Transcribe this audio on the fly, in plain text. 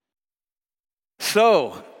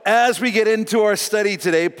So, as we get into our study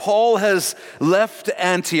today, Paul has left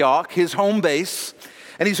Antioch, his home base,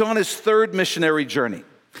 and he's on his third missionary journey.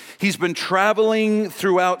 He's been traveling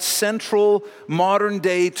throughout central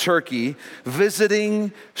modern-day Turkey,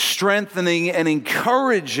 visiting, strengthening, and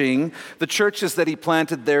encouraging the churches that he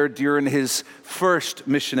planted there during his first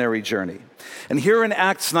missionary journey. And here in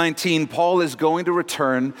Acts 19, Paul is going to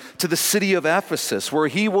return to the city of Ephesus, where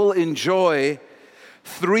he will enjoy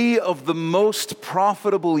 3 of the most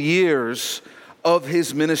profitable years of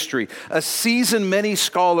his ministry, a season many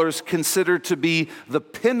scholars consider to be the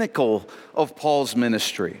pinnacle of Paul's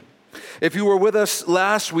ministry. If you were with us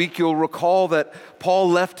last week, you'll recall that Paul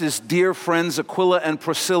left his dear friends Aquila and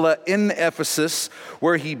Priscilla in Ephesus,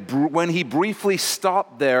 when he briefly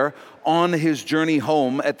stopped there on his journey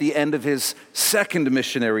home at the end of his second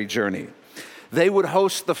missionary journey. They would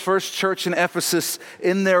host the first church in Ephesus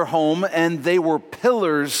in their home, and they were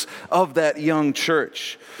pillars of that young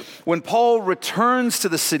church. When Paul returns to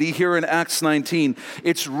the city here in Acts 19,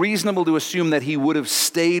 it's reasonable to assume that he would have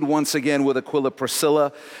stayed once again with Aquila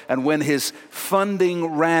Priscilla, and when his funding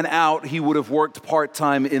ran out, he would have worked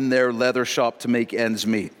part-time in their leather shop to make ends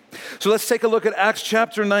meet. So let's take a look at Acts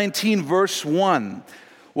chapter 19, verse 1.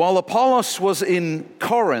 While Apollos was in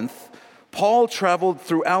Corinth, Paul traveled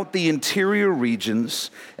throughout the interior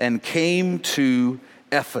regions and came to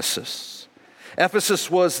Ephesus. Ephesus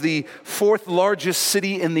was the 4th largest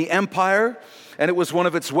city in the empire, and it was one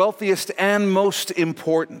of its wealthiest and most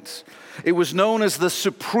important. It was known as the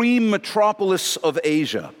supreme metropolis of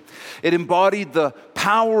Asia. It embodied the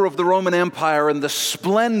power of the Roman Empire and the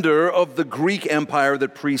splendor of the Greek Empire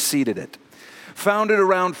that preceded it. Founded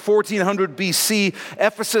around 1400 BC,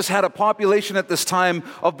 Ephesus had a population at this time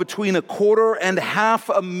of between 250,000 and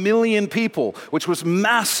 500,000 people, which was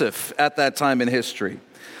massive at that time in history.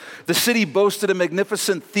 The city boasted a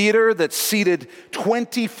magnificent theater that seated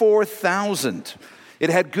 24,000. It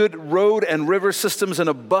had good road and river systems and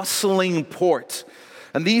a bustling port.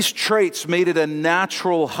 And these traits made it a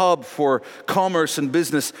natural hub for commerce and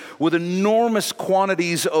business, with enormous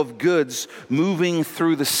quantities of goods moving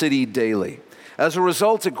through the city daily. As a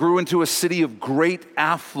result, it grew into a city of great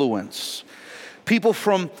affluence. People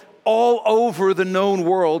from all over the known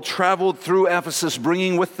world traveled through Ephesus,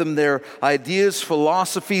 bringing with them their ideas,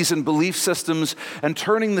 philosophies, and belief systems, and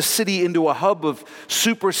turning the city into a hub of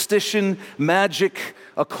superstition, magic,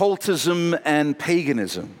 occultism, and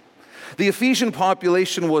paganism. The Ephesian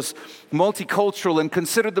population was multicultural and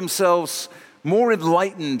considered themselves more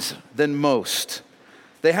enlightened than most.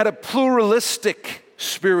 They had a pluralistic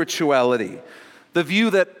spirituality, the view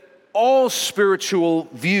that all spiritual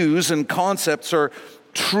views and concepts are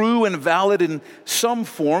true and valid in some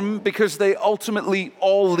form because they ultimately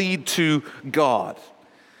all lead to God.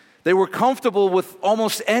 They were comfortable with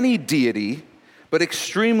almost any deity, but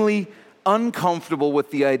extremely uncomfortable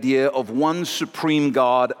with the idea of one supreme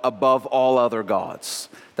God above all other gods.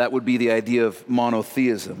 That would be the idea of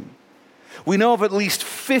monotheism. We know of at least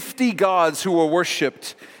 50 gods who were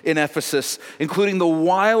worshipped in Ephesus, including the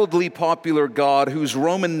wildly popular god whose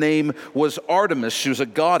Roman name was Artemis. She was a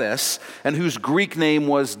goddess, and whose Greek name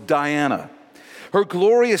was Diana. Her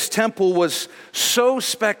glorious temple was so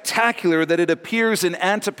spectacular that it appears in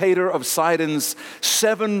Antipater of Sidon's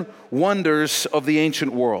 7 Wonders of the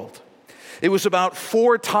Ancient World. It was about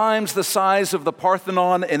 4 times the size of the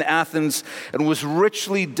Parthenon in Athens and was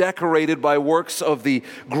richly decorated by works of the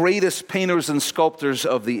greatest painters and sculptors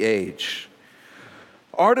of the age.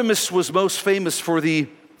 Artemis was most famous for the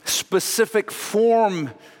specific form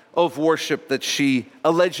of worship that she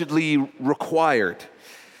allegedly required.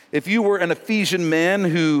 If you were an Ephesian man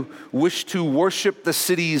who wished to worship the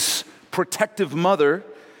city's protective mother,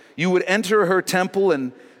 you would enter her temple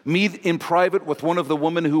and meet in private with one of the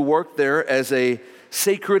women who worked there as a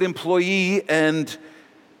sacred employee and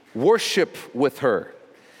worship with her.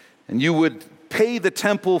 And you would pay the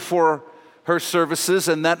temple for her services,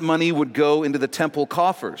 and that money would go into the temple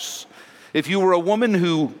coffers. If you were a woman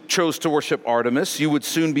who chose to worship Artemis, you would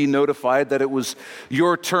soon be notified that it was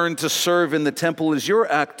your turn to serve in the temple as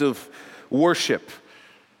your act of worship.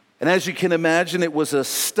 And as you can imagine, it was a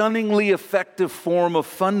stunningly effective form of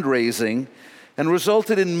fundraising and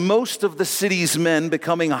resulted in most of the city's men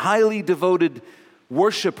becoming highly devoted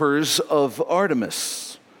worshipers of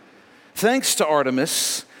Artemis. Thanks to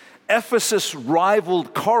Artemis, Ephesus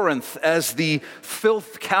rivaled Corinth as the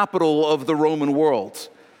filth capital of the Roman world.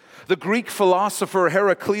 The Greek philosopher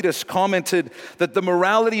Heraclitus commented that the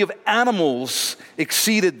morality of animals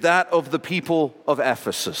exceeded that of the people of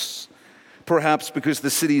Ephesus, perhaps because the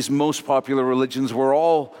city's most popular religions were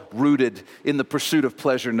all rooted in the pursuit of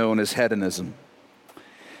pleasure known as hedonism.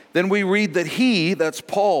 Then we read that he, that's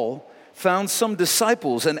Paul, found some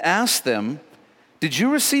disciples and asked them, "Did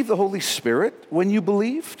you receive the Holy Spirit when you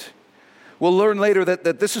believed?" We'll learn later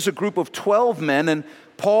that this is a group of 12 men, and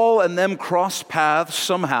Paul and them cross paths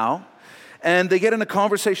somehow, and they get in a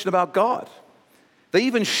conversation about God. They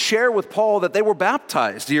even share with Paul that they were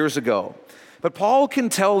baptized years ago. But Paul can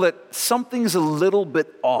tell that something's a little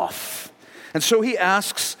bit off. And so he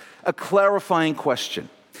asks a clarifying question.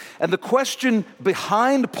 And the question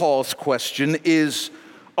behind Paul's question is,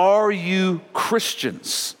 are you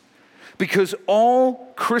Christians? Because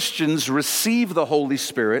all Christians receive the Holy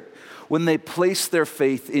Spirit when they place their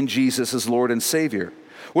faith in Jesus as Lord and Savior.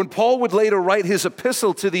 When Paul would later write his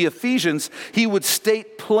epistle to the Ephesians, he would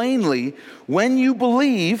state plainly, when you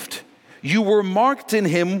believed, you were marked in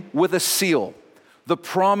him with a seal, the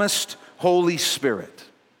promised Holy Spirit.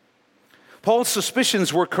 Paul's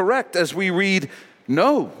suspicions were correct as we read,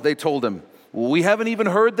 "No," they told him, "we haven't even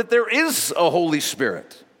heard that there is a Holy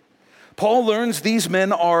Spirit." Paul learns these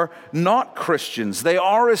men are not Christians. They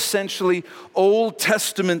are essentially Old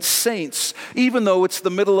Testament saints, even though it's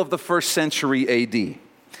the middle of the 1st century AD.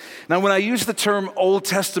 Now, when I use the term Old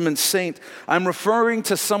Testament saint, I'm referring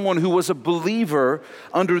to someone who was a believer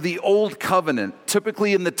under the Old Covenant,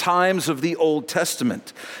 typically in the times of the Old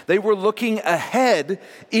Testament. They were looking ahead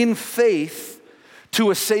in faith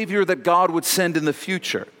to a Savior that God would send in the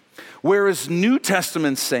future. Whereas New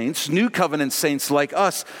Testament saints, New Covenant saints like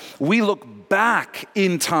us, we look back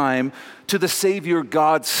in time to the Savior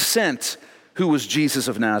God sent, who was Jesus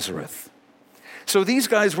of Nazareth. So these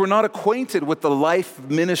guys were not acquainted with the life,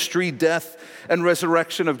 ministry, death, and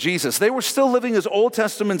resurrection of Jesus. They were still living as Old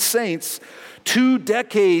Testament saints 2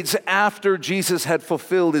 decades after Jesus had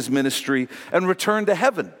fulfilled his ministry and returned to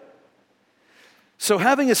heaven. So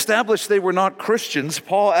having established they were not Christians,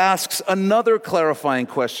 Paul asks another clarifying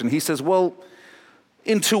question. He says, "Well,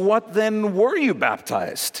 into what then were you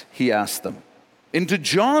baptized?" he asked them. "Into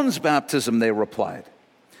John's baptism," they replied.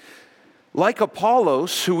 Like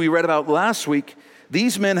Apollos, who we read about last week,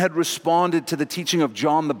 these men had responded to the teaching of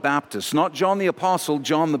John the Baptist, not John the Apostle,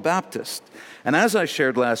 John the Baptist. And as I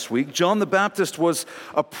shared last week, John the Baptist was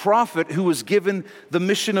a prophet who was given the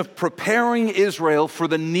mission of preparing Israel for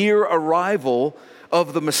the near arrival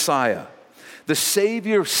of the Messiah, the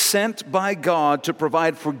Savior sent by God to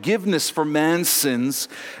provide forgiveness for man's sins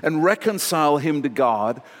and reconcile him to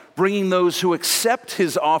God, bringing those who accept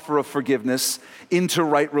his offer of forgiveness into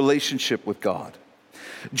right relationship with God.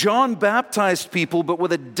 John baptized people, but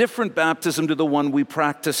with a different baptism to the one we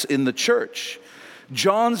practice in the church.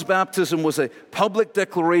 John's baptism was a public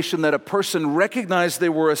declaration that a person recognized they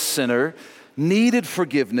were a sinner, needed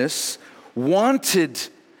forgiveness, wanted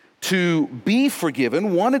to be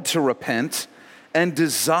forgiven, wanted to repent, and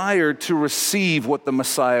desired to receive what the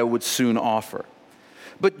Messiah would soon offer.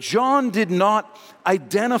 But John did not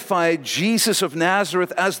identify Jesus of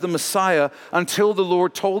Nazareth as the Messiah until the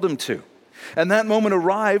Lord told him to. And that moment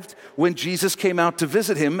arrived when Jesus came out to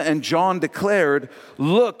visit him, and John declared,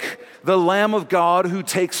 "Look, the Lamb of God who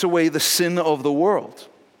takes away the sin of the world."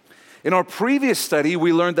 In our previous study,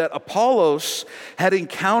 we learned that Apollos had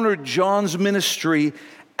encountered John's ministry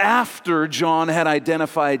after John had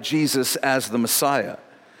identified Jesus as the Messiah.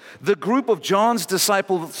 The group of John's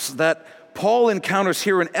disciples that Paul encounters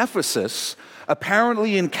here in Ephesus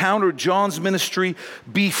apparently encountered John's ministry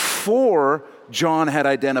before John had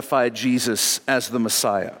identified Jesus as the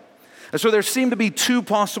Messiah. And so there seem to be 2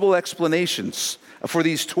 possible explanations for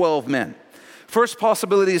these 12 men. First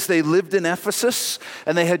possibility is they lived in Ephesus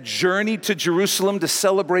and they had journeyed to Jerusalem to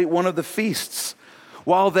celebrate one of the feasts.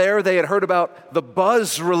 While there, they had heard about the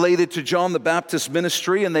buzz related to John the Baptist's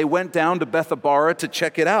ministry, and they went down to Bethabara to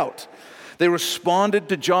check it out. They responded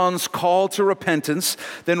to John's call to repentance,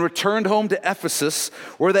 then returned home to Ephesus,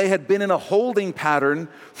 where they had been in a holding pattern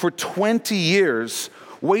for 20 years,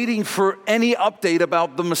 waiting for any update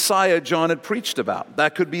about the Messiah John had preached about.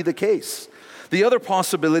 That could be the case. The other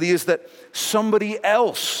possibility is that somebody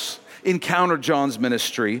else encountered John's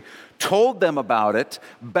ministry, told them about it,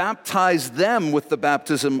 baptized them with the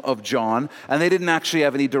baptism of John, and they didn't actually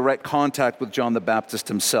have any direct contact with John the Baptist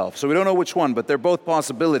himself. So we don't know which one, but they're both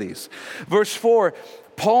possibilities. Verse 4,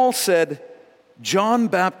 Paul said, "John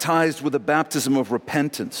baptized with a baptism of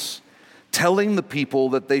repentance, telling the people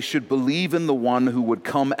that they should believe in the one who would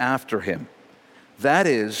come after him, that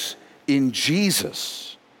is, in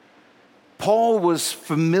Jesus." Paul was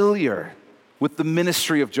familiar with the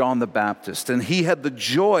ministry of John the Baptist, and he had the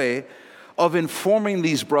joy of informing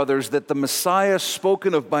these brothers that the Messiah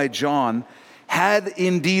spoken of by John had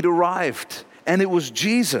indeed arrived, and it was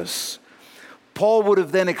Jesus. Paul would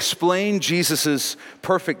have then explained Jesus'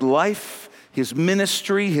 perfect life, his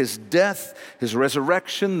ministry, his death, his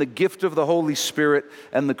resurrection, the gift of the Holy Spirit,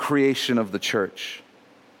 and the creation of the church.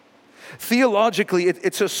 Theologically,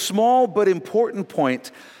 it's a small but important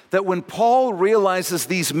point that when Paul realizes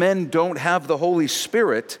these men don't have the Holy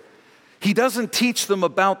Spirit, he doesn't teach them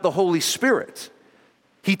about the Holy Spirit.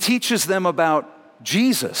 He teaches them about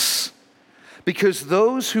Jesus. Because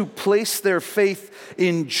those who place their faith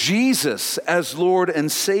in Jesus as Lord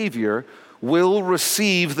and Savior will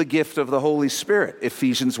receive the gift of the Holy Spirit,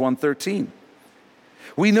 Ephesians 1:13.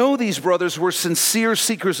 We know these brothers were sincere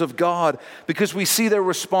seekers of God because we see their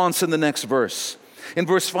response in the next verse. In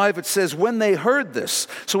verse 5 it says, when they heard this,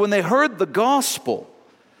 so when they heard the gospel,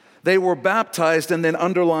 they were baptized, and then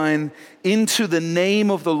underline, into the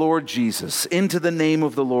name of the Lord Jesus, into the name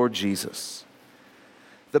of the Lord Jesus.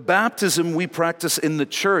 The baptism we practice in the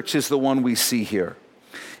church is the one we see here.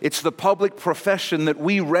 It's the public profession that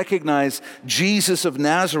we recognize Jesus of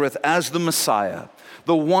Nazareth as the Messiah,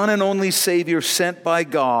 the one and only Savior sent by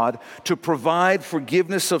God to provide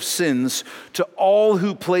forgiveness of sins to all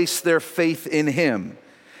who place their faith in Him.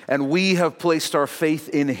 And we have placed our faith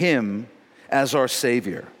in Him as our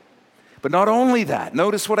Savior. But not only that,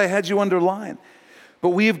 notice what I had you underline, but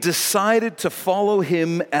we have decided to follow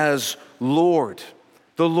Him as Lord,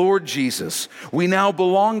 the Lord Jesus. We now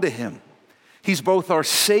belong to Him. He's both our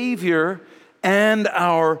Savior and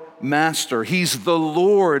our Master. He's the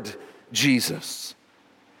Lord Jesus.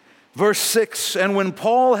 Verse 6, and when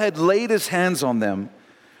Paul had laid his hands on them,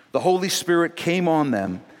 the Holy Spirit came on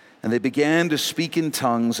them, and they began to speak in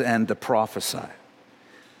tongues and to prophesy.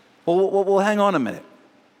 Well, hang on a minute.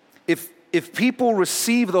 If people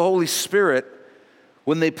receive the Holy Spirit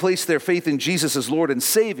when they place their faith in Jesus as Lord and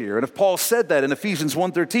Savior, and if Paul said that in Ephesians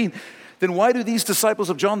 1:13, then why do these disciples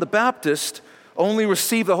of John the Baptist only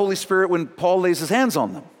receive the Holy Spirit when Paul lays his hands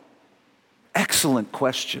on them? Excellent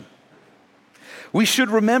question. We should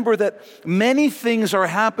remember that many things are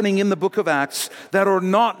happening in the book of Acts that are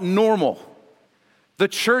not normal. The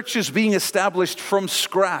church is being established from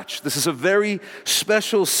scratch. This is a very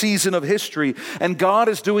special season of history, and God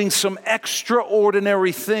is doing some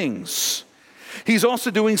extraordinary things. He's also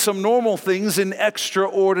doing some normal things in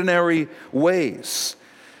extraordinary ways.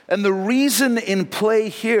 And the reason in play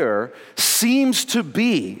here seems to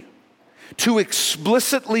be to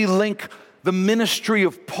explicitly link the ministry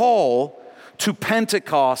of Paul to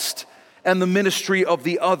Pentecost and the ministry of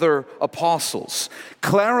the other apostles,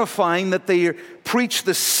 clarifying that they preach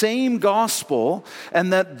the same gospel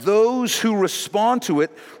and that those who respond to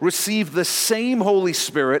it receive the same Holy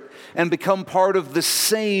Spirit and become part of the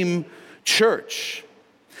same church.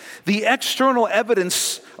 The external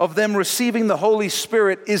evidence of them receiving the Holy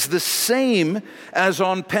Spirit is the same as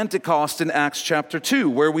on Pentecost in Acts chapter 2,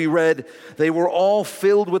 where we read, they were all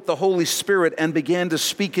filled with the Holy Spirit and began to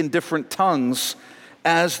speak in different tongues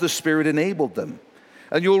as the Spirit enabled them.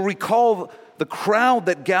 And you'll recall the crowd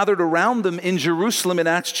that gathered around them in Jerusalem in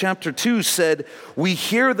Acts chapter 2 said, we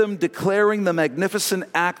hear them declaring the magnificent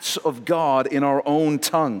acts of God in our own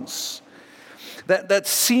tongues. That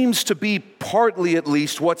seems to be partly, at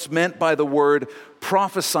least, what's meant by the word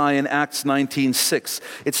prophesy in Acts 19:6.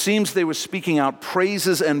 It seems they were speaking out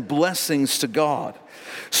praises and blessings to God.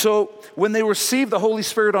 So when they received the Holy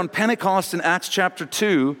Spirit on Pentecost in Acts chapter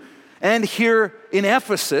 2, and here in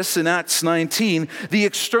Ephesus in Acts 19, the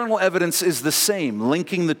external evidence is the same,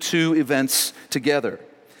 linking the two events together.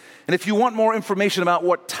 And if you want more information about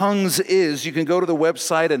what tongues is, you can go to the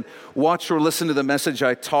website and watch or listen to the message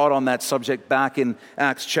I taught on that subject back in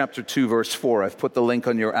Acts chapter 2, verse 4. I've put the link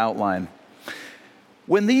on your outline.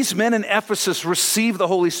 When these men in Ephesus received the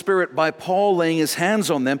Holy Spirit by Paul laying his hands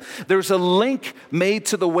on them, there's a link made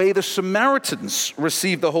to the way the Samaritans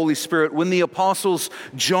received the Holy Spirit when the apostles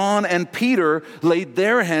John and Peter laid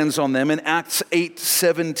their hands on them in Acts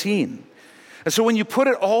 8:17. And so when you put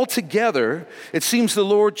it all together, it seems the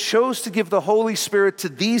Lord chose to give the Holy Spirit to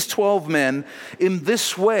these 12 men in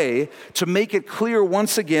this way to make it clear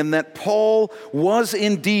once again that Paul was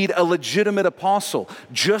indeed a legitimate apostle,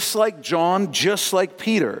 just like John, just like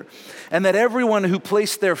Peter, and that everyone who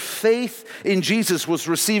placed their faith in Jesus was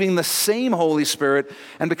receiving the same Holy Spirit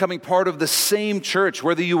and becoming part of the same church,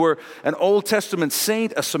 whether you were an Old Testament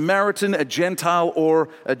saint, a Samaritan, a Gentile, or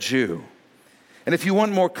a Jew. And if you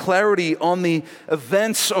want more clarity on the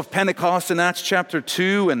events of Pentecost in Acts chapter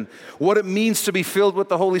 2 and what it means to be filled with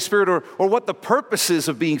the Holy Spirit or what the purpose is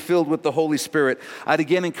of being filled with the Holy Spirit, I'd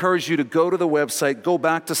again encourage you to go to the website, go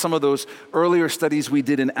back to some of those earlier studies we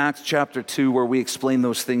did in Acts chapter 2 where we explain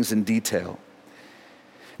those things in detail.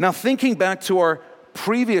 Now, thinking back to our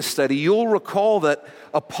previous study, you'll recall that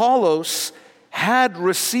Apollos had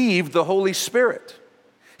received the Holy Spirit.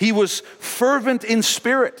 He was fervent in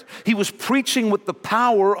spirit. He was preaching with the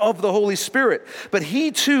power of the Holy Spirit. But he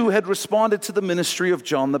too had responded to the ministry of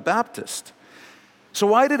John the Baptist. So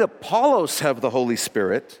why did Apollos have the Holy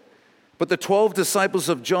Spirit, but the 12 disciples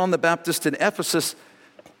of John the Baptist in Ephesus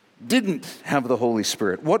didn't have the Holy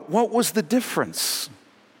Spirit? What was the difference?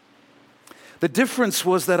 The difference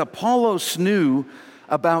was that Apollos knew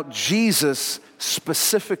about Jesus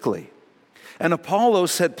specifically. And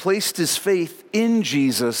Apollos had placed his faith in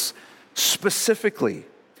Jesus specifically.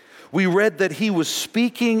 We read that he was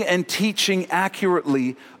speaking and teaching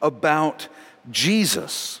accurately about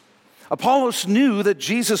Jesus. Apollos knew that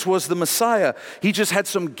Jesus was the Messiah. He just had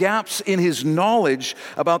some gaps in his knowledge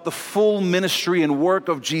about the full ministry and work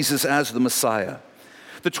of Jesus as the Messiah.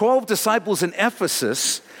 The 12 disciples in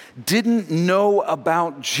Ephesus didn't know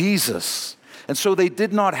about Jesus, and so they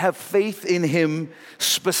did not have faith in him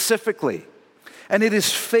specifically. And it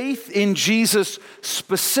is faith in Jesus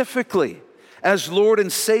specifically as Lord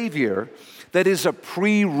and Savior that is a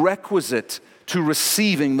prerequisite to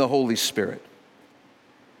receiving the Holy Spirit.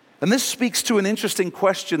 And this speaks to an interesting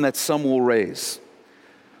question that some will raise.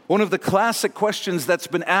 One of the classic questions that's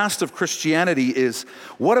been asked of Christianity is,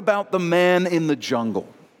 what about the man in the jungle?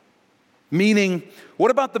 Meaning, what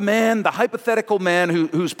about the man, the hypothetical man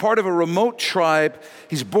who's part of a remote tribe?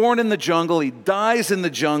 He's born in the jungle, he dies in the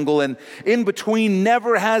jungle, and in between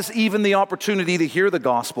never has even the opportunity to hear the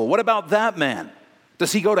gospel. What about that man?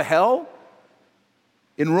 Does he go to hell?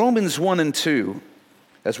 In Romans 1 and 2,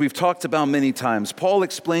 as we've talked about many times, Paul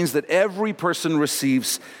explains that every person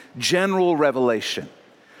receives general revelation.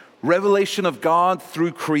 Revelation of God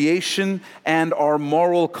through creation and our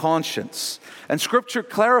moral conscience. And Scripture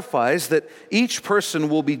clarifies that each person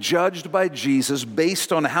will be judged by Jesus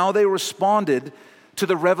based on how they responded to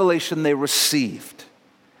the revelation they received.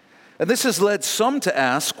 And this has led some to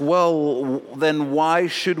ask, well, then why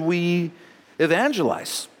should we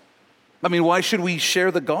evangelize? I mean, why should we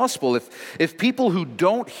share the gospel? If people who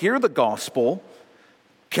don't hear the gospel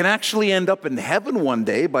can actually end up in heaven one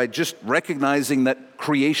day by just recognizing that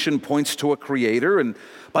creation points to a creator and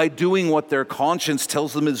by doing what their conscience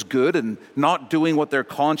tells them is good and not doing what their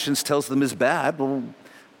conscience tells them is bad, well,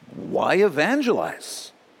 why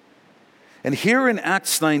evangelize? And here in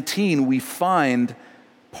Acts 19, we find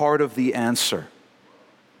part of the answer.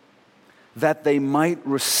 That they might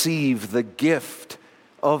receive the gift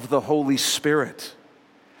of the Holy Spirit.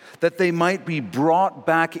 That they might be brought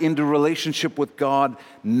back into relationship with God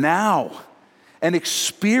now and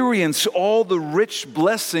experience all the rich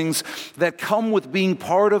blessings that come with being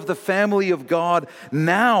part of the family of God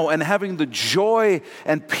now and having the joy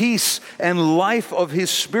and peace and life of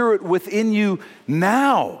His Spirit within you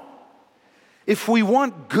now. If we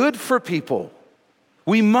want good for people,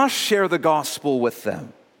 we must share the gospel with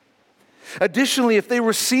them. Additionally, if they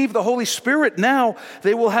receive the Holy Spirit now,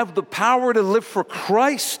 they will have the power to live for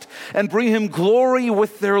Christ and bring Him glory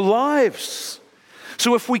with their lives.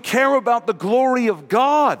 So if we care about the glory of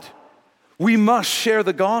God, we must share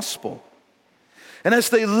the gospel. And as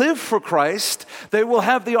they live for Christ, they will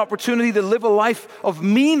have the opportunity to live a life of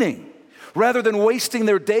meaning rather than wasting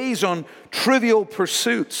their days on trivial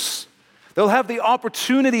pursuits. They'll have the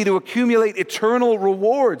opportunity to accumulate eternal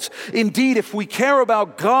rewards. Indeed, if we care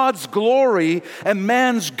about God's glory and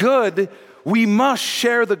man's good, we must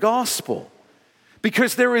share the gospel.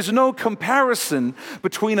 Because there is no comparison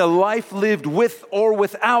between a life lived with or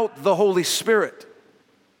without the Holy Spirit.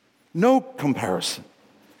 No comparison.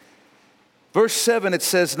 Verse 7, it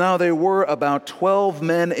says, now there were about 12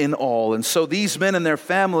 men in all. And so these men and their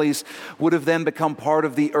families would have then become part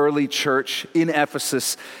of the early church in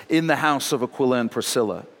Ephesus in the house of Aquila and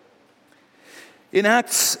Priscilla. In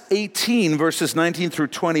Acts 18, verses 19 through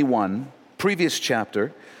 21, previous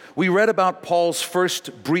chapter, we read about Paul's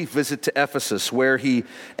first brief visit to Ephesus, where he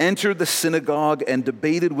entered the synagogue and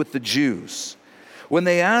debated with the Jews. When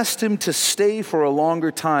they asked him to stay for a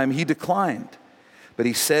longer time, he declined. But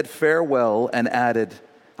he said farewell and added,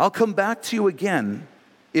 I'll come back to you again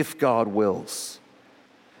if God wills.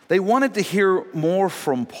 They wanted to hear more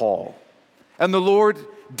from Paul. And the Lord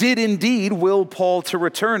did indeed will Paul to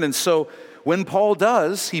return. And so when Paul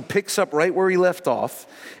does, he picks up right where he left off.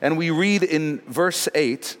 And we read in verse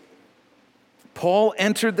 8, Paul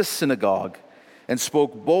entered the synagogue and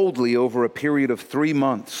spoke boldly over a period of 3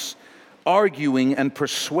 months, arguing and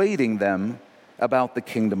persuading them about the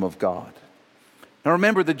kingdom of God. Now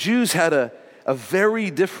remember, the Jews had a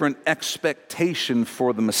very different expectation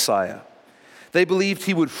for the Messiah. They believed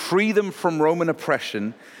he would free them from Roman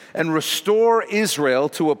oppression and restore Israel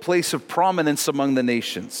to a place of prominence among the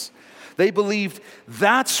nations. They believed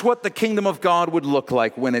that's what the kingdom of God would look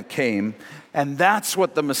like when it came. And that's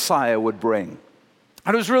what the Messiah would bring.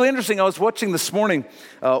 And it was really interesting. I was watching this morning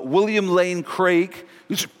William Lane Craig,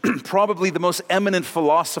 who's probably the most eminent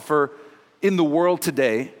philosopher in the world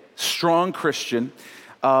today, strong Christian.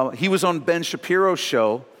 He was on Ben Shapiro's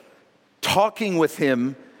show talking with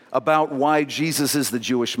him about why Jesus is the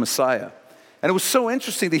Jewish Messiah. And it was so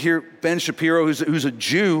interesting to hear Ben Shapiro, who's a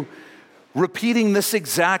Jew, repeating this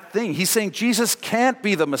exact thing. He's saying Jesus can't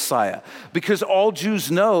be the Messiah because all Jews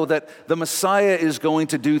know that the Messiah is going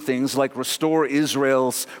to do things like restore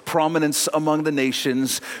Israel's prominence among the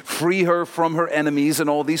nations, free her from her enemies, and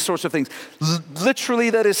all these sorts of things.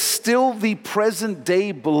 Literally, that is still the present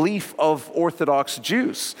day belief of Orthodox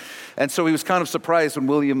Jews. And so he was kind of surprised when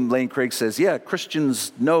William Lane Craig says, yeah,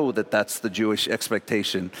 Christians know that that's the Jewish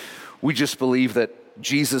expectation. We just believe that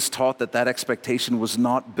Jesus taught that expectation was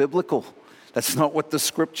not biblical. That's not what the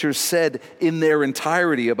scriptures said in their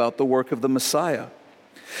entirety about the work of the Messiah.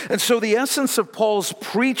 And so the essence of Paul's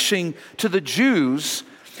preaching to the Jews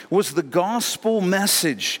was the gospel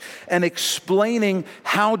message and explaining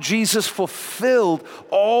how Jesus fulfilled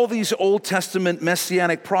all these Old Testament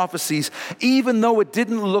messianic prophecies, even though it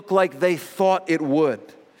didn't look like they thought it would.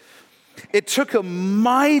 It took a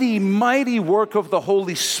mighty, mighty work of the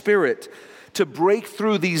Holy Spirit to break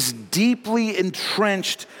through these deeply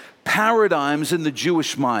entrenched paradigms in the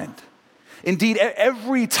Jewish mind. Indeed,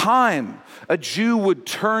 every time a Jew would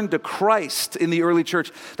turn to Christ in the early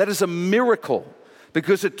church, that is a miracle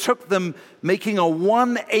because it took them making a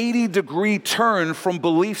 180-degree turn from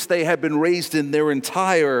beliefs they had been raised in their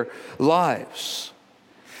entire lives.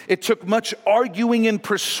 It took much arguing and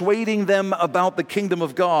persuading them about the kingdom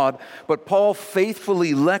of God, but Paul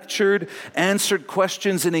faithfully lectured, answered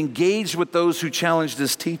questions, and engaged with those who challenged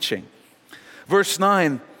his teaching. Verse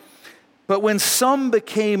 9, but when some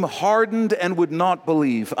became hardened and would not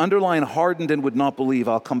believe, underline hardened and would not believe,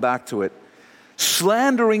 I'll come back to it,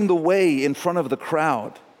 slandering the way in front of the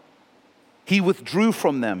crowd, he withdrew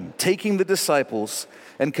from them, taking the disciples,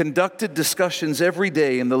 and conducted discussions every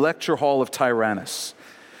day in the lecture hall of Tyrannus.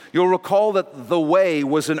 You'll recall that the way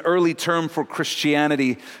was an early term for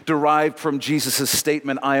Christianity derived from Jesus'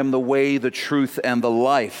 statement, I am the way, the truth, and the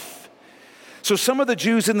life. So some of the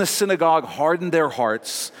Jews in the synagogue hardened their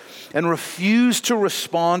hearts and refused to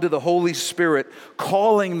respond to the Holy Spirit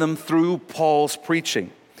calling them through Paul's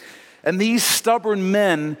preaching. And these stubborn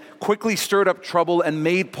men quickly stirred up trouble and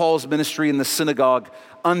made Paul's ministry in the synagogue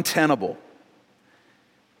untenable.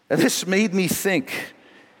 And this made me think,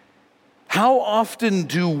 how often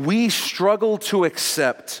do we struggle to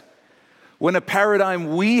accept when a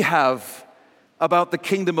paradigm we have about the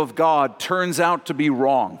kingdom of God turns out to be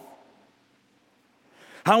wrong?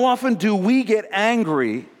 How often do we get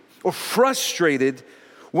angry or frustrated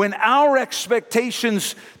when our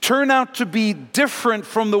expectations turn out to be different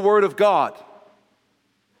from the Word of God?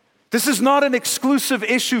 This is not an exclusive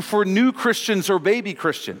issue for new Christians or baby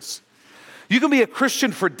Christians. You can be a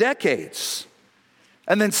Christian for decades,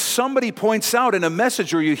 and then somebody points out in a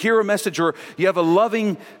message, or you hear a message, or you have a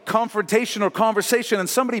loving confrontation or conversation, and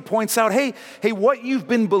somebody points out, hey, what you've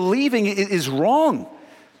been believing is wrong.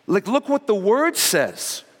 Like, look what the Word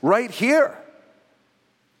says right here.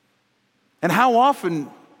 And how often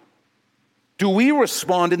do we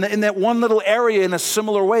respond in that one little area in a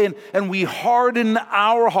similar way, and we harden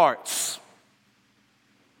our hearts?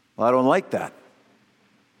 Well, I don't like that.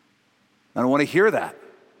 I don't want to hear that.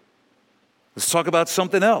 Let's talk about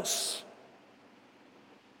something else.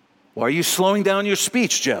 Why are you slowing down your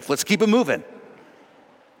speech, Jeff? Let's keep it moving.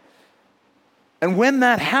 And when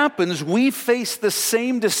that happens, we face the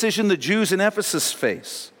same decision the Jews in Ephesus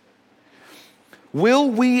face. Will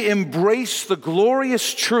we embrace the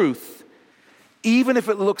glorious truth even if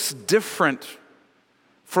it looks different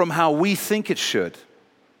from how we think it should?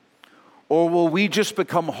 Or will we just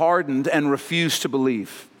become hardened and refuse to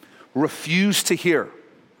believe, refuse to hear,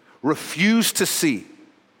 refuse to see?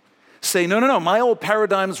 Say, no, my old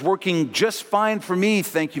paradigm's working just fine for me,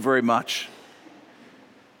 thank you very much.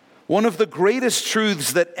 One of the greatest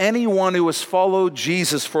truths that anyone who has followed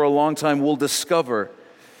Jesus for a long time will discover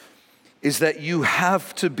is that you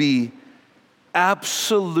have to be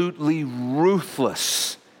absolutely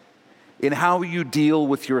ruthless in how you deal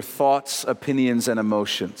with your thoughts, opinions, and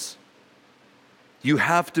emotions. You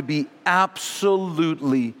have to be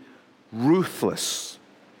absolutely ruthless.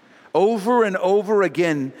 Over and over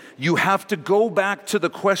again, you have to go back to the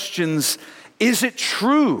questions, is it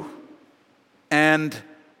true? And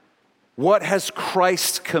what has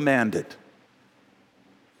Christ commanded?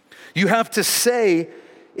 You have to say,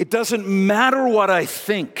 it doesn't matter what I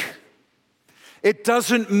think. It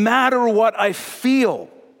doesn't matter what I feel.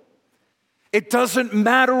 It doesn't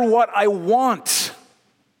matter what I want.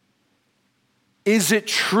 Is it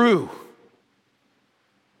true?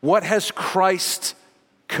 What has Christ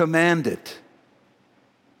commanded?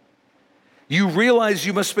 You realize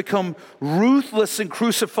you must become ruthless in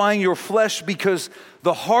crucifying your flesh because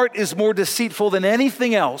the heart is more deceitful than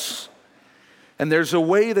anything else. And there's a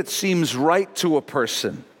way that seems right to a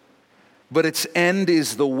person, but its end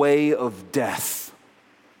is the way of death.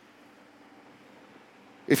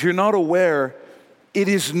 If you're not aware, it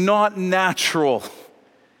is not natural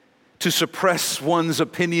to suppress one's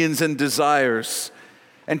opinions and desires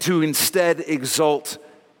and to instead exalt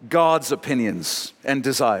God's opinions and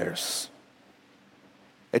desires.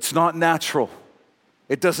 It's not natural.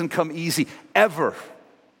 It doesn't come easy, ever.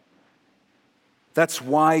 That's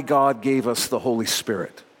why God gave us the Holy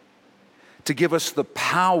Spirit, to give us the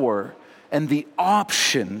power and the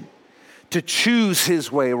option to choose His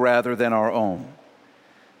way rather than our own.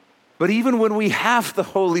 But even when we have the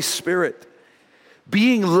Holy Spirit,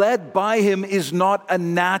 being led by Him is not a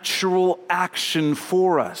natural action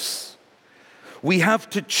for us. We have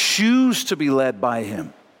to choose to be led by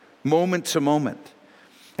Him, moment to moment.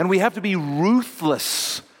 And we have to be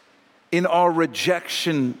ruthless in our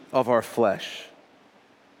rejection of our flesh.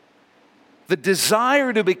 The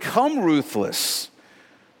desire to become ruthless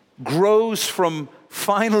grows from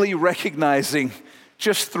finally recognizing,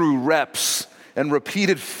 just through reps and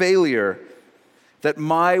repeated failure, that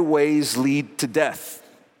my ways lead to death,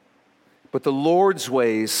 but the Lord's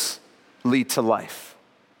ways lead to life.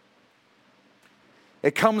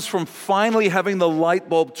 It comes from finally having the light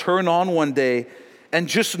bulb turn on one day and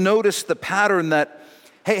just notice the pattern that,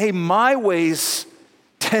 hey, my ways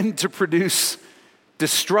tend to produce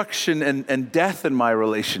destruction and death in my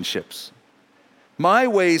relationships. My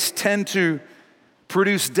ways tend to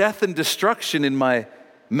produce death and destruction in my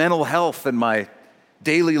mental health and my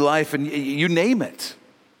daily life, and you name it.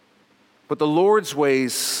 But the Lord's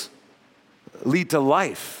ways lead to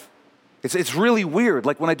life. It's really weird.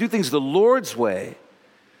 Like when I do things the Lord's way,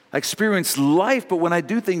 I experience life, but when I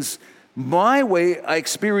do things my way, I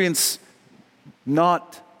experience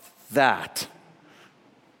not that.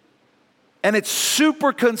 And it's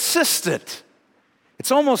super consistent.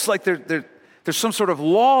 It's almost like there's some sort of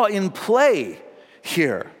law in play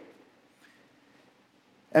here.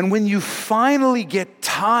 And when you finally get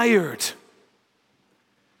tired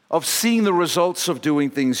of seeing the results of doing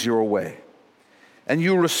things your way, and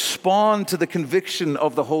you respond to the conviction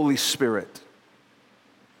of the Holy Spirit,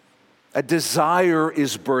 a desire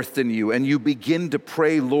is birthed in you, and you begin to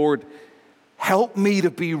pray, Lord, help me to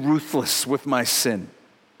be ruthless with my sin.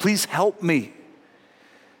 Please help me,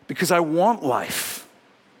 because I want life.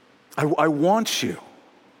 I want you.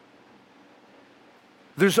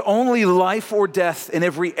 There's only life or death in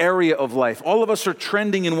every area of life. All of us are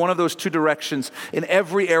trending in one of those two directions in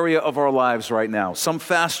every area of our lives right now. Some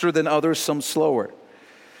faster than others, some slower.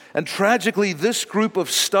 And tragically, this group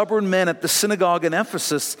of stubborn men at the synagogue in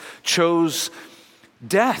Ephesus chose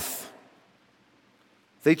death.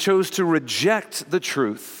 They chose to reject the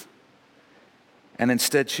truth and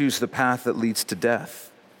instead choose the path that leads to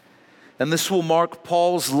death. And this will mark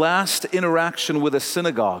Paul's last interaction with a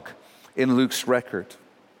synagogue in Luke's record.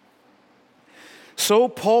 So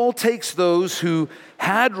Paul takes those who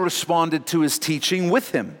had responded to his teaching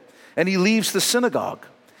with him, and he leaves the synagogue.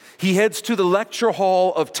 He heads to the lecture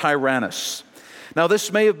hall of Tyrannus. Now,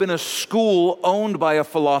 this may have been a school owned by a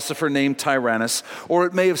philosopher named Tyrannus, or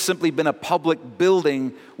it may have simply been a public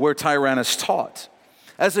building where Tyrannus taught.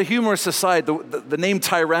 As a humorous aside, the name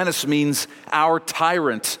Tyrannus means our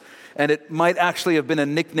tyrant, and it might actually have been a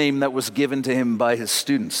nickname that was given to him by his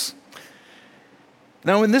students.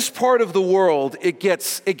 Now, in this part of the world, it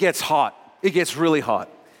gets hot. It gets really hot.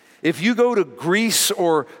 If you go to Greece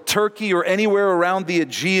or Turkey or anywhere around the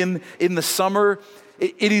Aegean in the summer,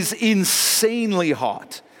 it is insanely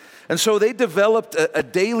hot. And so they developed a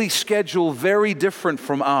daily schedule very different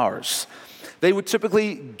from ours. They would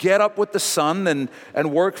typically get up with the sun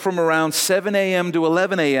and work from around 7 a.m. to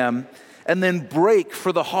 11 a.m. and then break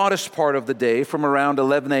for the hottest part of the day from around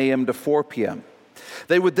 11 a.m. to 4 p.m.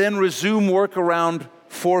 They would then resume work around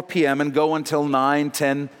 4 p.m. and go until 9,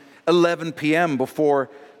 10, 11 p.m. before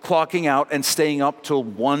clocking out and staying up till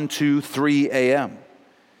 1, 2, 3 a.m.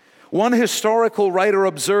 One historical writer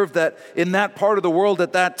observed that in that part of the world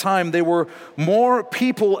at that time, there were more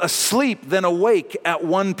people asleep than awake at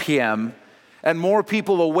 1 p.m. and more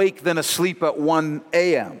people awake than asleep at 1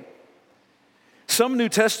 a.m. Some New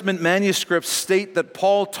Testament manuscripts state that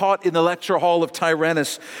Paul taught in the lecture hall of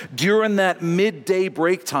Tyrannus during that midday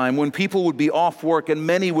break time when people would be off work and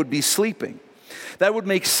many would be sleeping. That would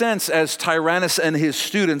make sense, as Tyrannus and his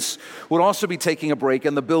students would also be taking a break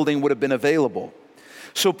and the building would have been available.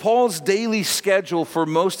 So Paul's daily schedule for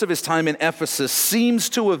most of his time in Ephesus seems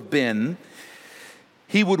to have been,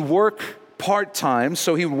 he would work part-time,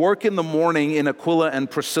 so he would work in the morning in Aquila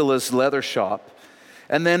and Priscilla's leather shop.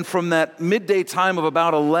 And then from that midday time of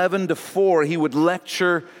about 11 to 4, he would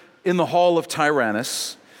lecture in the hall of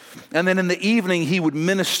Tyrannus. And then in the evening, he would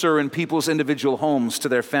minister in people's individual homes to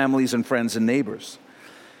their families and friends and neighbors.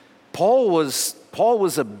 Paul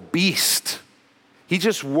was a beast. He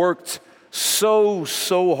just worked so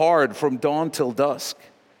hard from dawn till dusk.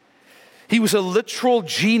 He was a literal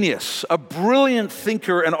genius, a brilliant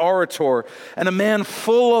thinker and orator, and a man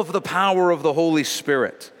full of the power of the Holy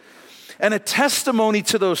Spirit. And a testimony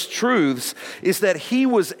to those truths is that he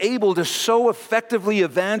was able to so effectively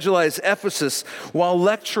evangelize Ephesus while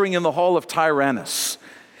lecturing in the hall of Tyrannus.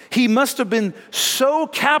 He must have been so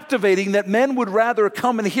captivating that men would rather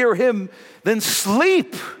come and hear him than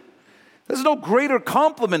sleep. There's no greater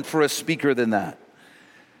compliment for a speaker than that.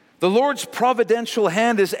 The Lord's providential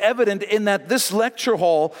hand is evident in that this lecture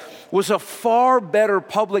hall was a far better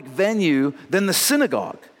public venue than the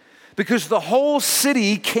synagogue, because the whole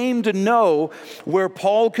city came to know where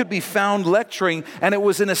Paul could be found lecturing, and it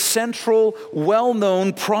was in a central,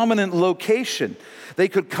 well-known, prominent location. They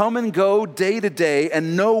could come and go day to day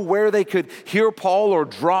and know where they could hear Paul or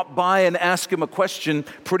drop by and ask him a question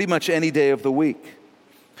pretty much any day of the week.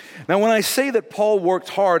 Now, when I say that Paul worked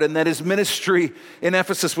hard and that his ministry in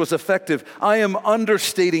Ephesus was effective, I am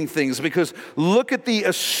understating things, because look at the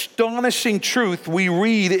astonishing truth we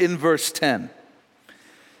read in verse 10.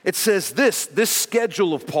 It says this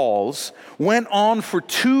schedule of Paul's went on for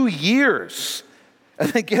 2 years. And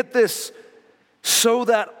then get this, so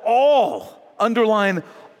that underline,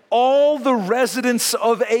 all the residents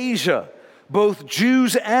of Asia, both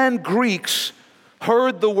Jews and Greeks,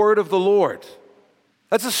 heard the word of the Lord.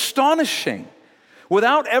 That's astonishing.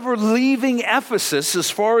 Without ever leaving Ephesus, as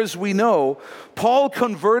far as we know, Paul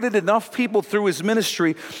converted enough people through his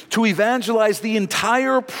ministry to evangelize the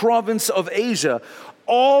entire province of Asia,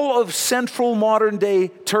 all of central modern-day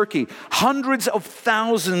Turkey, hundreds of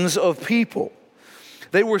thousands of people.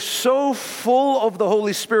 They were so full of the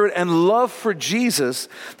Holy Spirit and love for Jesus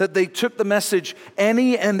that they took the message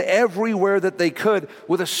any and everywhere that they could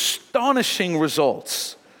with astonishing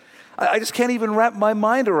results. I just can't even wrap my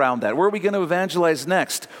mind around that. Where are we going to evangelize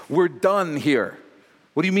next? We're done here.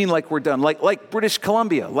 What do you mean like we're done? Like British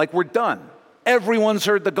Columbia, like we're done. Everyone's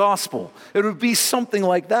heard the gospel. It would be something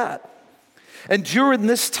like that. And during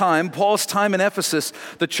this time, Paul's time in Ephesus,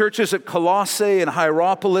 the churches at Colossae and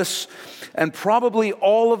Hierapolis, and probably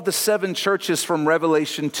all of the 7 churches from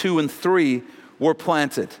Revelation 2 and 3 were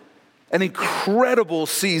planted. An incredible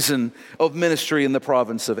season of ministry in the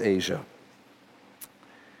province of Asia.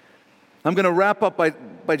 I'm going to wrap up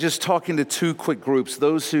by just talking to 2 quick groups,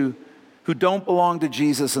 those who don't belong to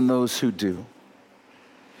Jesus and those who do.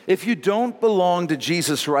 If you don't belong to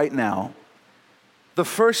Jesus right now, the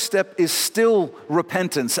first step is still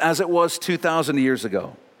repentance, as it was 2,000 years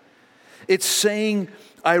ago. It's saying,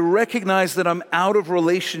 I recognize that I'm out of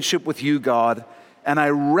relationship with you, God, and I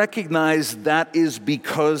recognize that is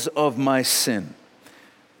because of my sin.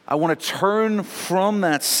 I want to turn from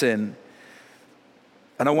that sin,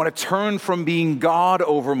 and I want to turn from being God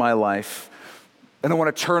over my life, and I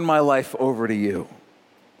want to turn my life over to you.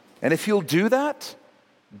 And if you'll do that,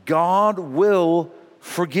 God will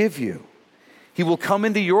forgive you. He will come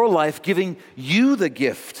into your life giving you the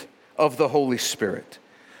gift of the Holy Spirit.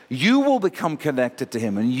 You will become connected to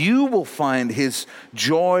Him, and you will find His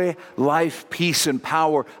joy, life, peace, and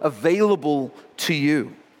power available to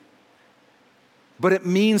you. But it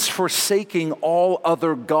means forsaking all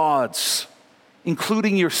other gods,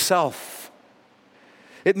 including yourself.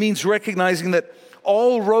 It means recognizing that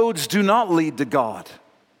all roads do not lead to God.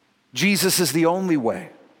 Jesus is the only way.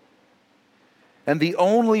 And the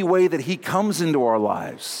only way that He comes into our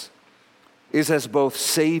lives is as both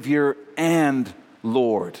Savior and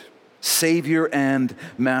Lord. Savior and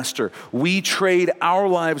Master. We trade our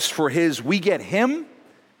lives for His. We get Him,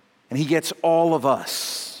 and He gets all of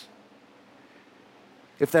us.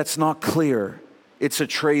 If that's not clear, it's a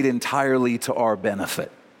trade entirely to our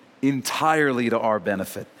benefit. Entirely to our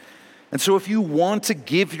benefit. And so if you want to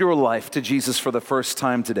give your life to Jesus for the first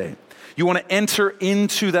time today, you want to enter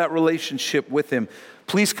into that relationship with Him,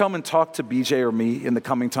 please come and talk to BJ or me in the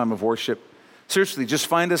coming time of worship. Seriously, just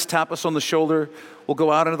find us, tap us on the shoulder. We'll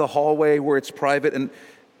go out into the hallway where it's private, and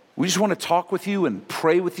we just want to talk with you and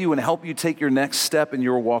pray with you and help you take your next step in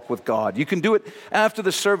your walk with God. You can do it after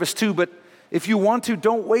the service too, but if you want to,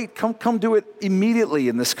 don't wait. Come do it immediately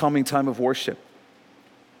in this coming time of worship.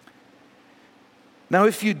 Now,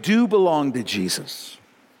 if you do belong to Jesus,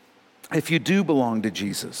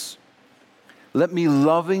 let me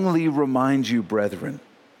lovingly remind you, brethren,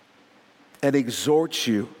 and exhort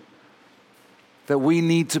you that we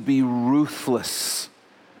need to be ruthless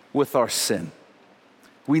with our sin.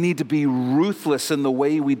 We need to be ruthless in the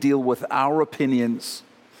way we deal with our opinions,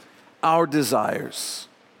 our desires,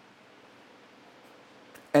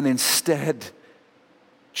 and instead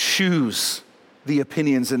choose the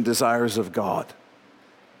opinions and desires of God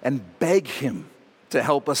and beg Him to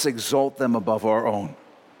help us exalt them above our own.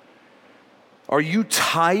 Are you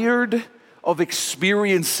tired of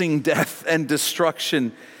experiencing death and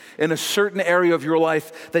destruction in a certain area of your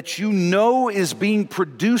life that you know is being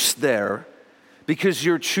produced there because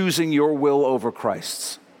you're choosing your will over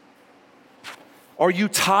Christ's? Are you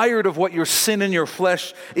tired of what your sin and your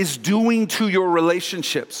flesh is doing to your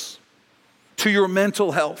relationships, to your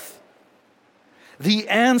mental health? The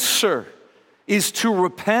answer is to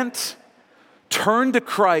repent, turn to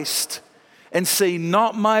Christ, and say,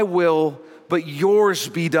 not my will, but yours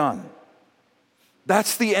be done.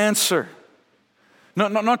 That's the answer.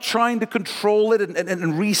 Not trying to control it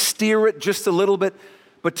and re-steer it just a little bit,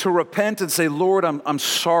 but to repent and say, Lord, I'm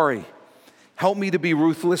sorry. Help me to be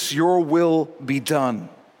ruthless. Your will be done.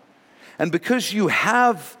 And because you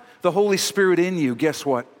have the Holy Spirit in you, guess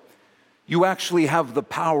what? You actually have the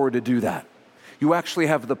power to do that. You actually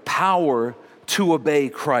have the power to obey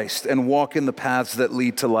Christ and walk in the paths that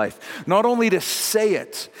lead to life. Not only to say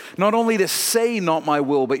it, not only to say, not my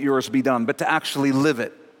will, but yours be done, but to actually live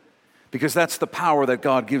it. Because that's the power that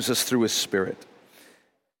God gives us through His Spirit.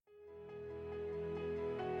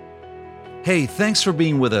 Hey, thanks for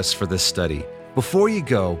being with us for this study. Before you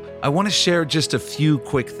go, I want to share just a few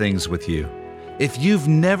quick things with you. If you've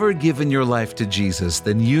never given your life to Jesus,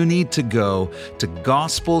 then you need to go to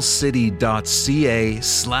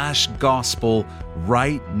gospelcity.ca/gospel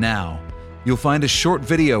right now. You'll find a short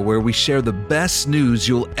video where we share the best news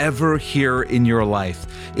you'll ever hear in your life.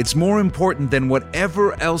 It's more important than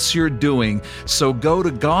whatever else you're doing, so go to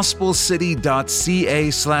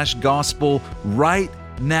gospelcity.ca/gospel right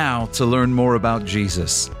now to learn more about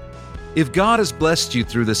Jesus. If God has blessed you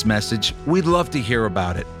through this message, we'd love to hear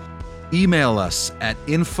about it. Email us at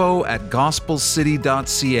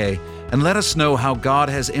info@gospelcity.ca and let us know how God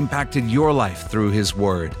has impacted your life through His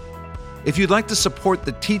Word. If you'd like to support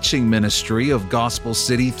the teaching ministry of Gospel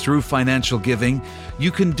City through financial giving,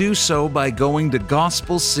 you can do so by going to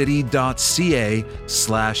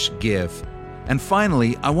gospelcity.ca/give. And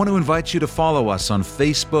finally, I want to invite you to follow us on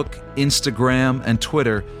Facebook, Instagram, and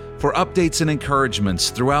Twitter for updates and encouragements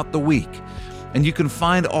throughout the week. And you can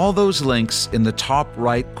find all those links in the top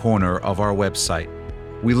right corner of our website.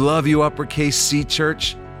 We love you, Uppercase C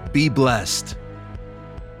Church. Be blessed.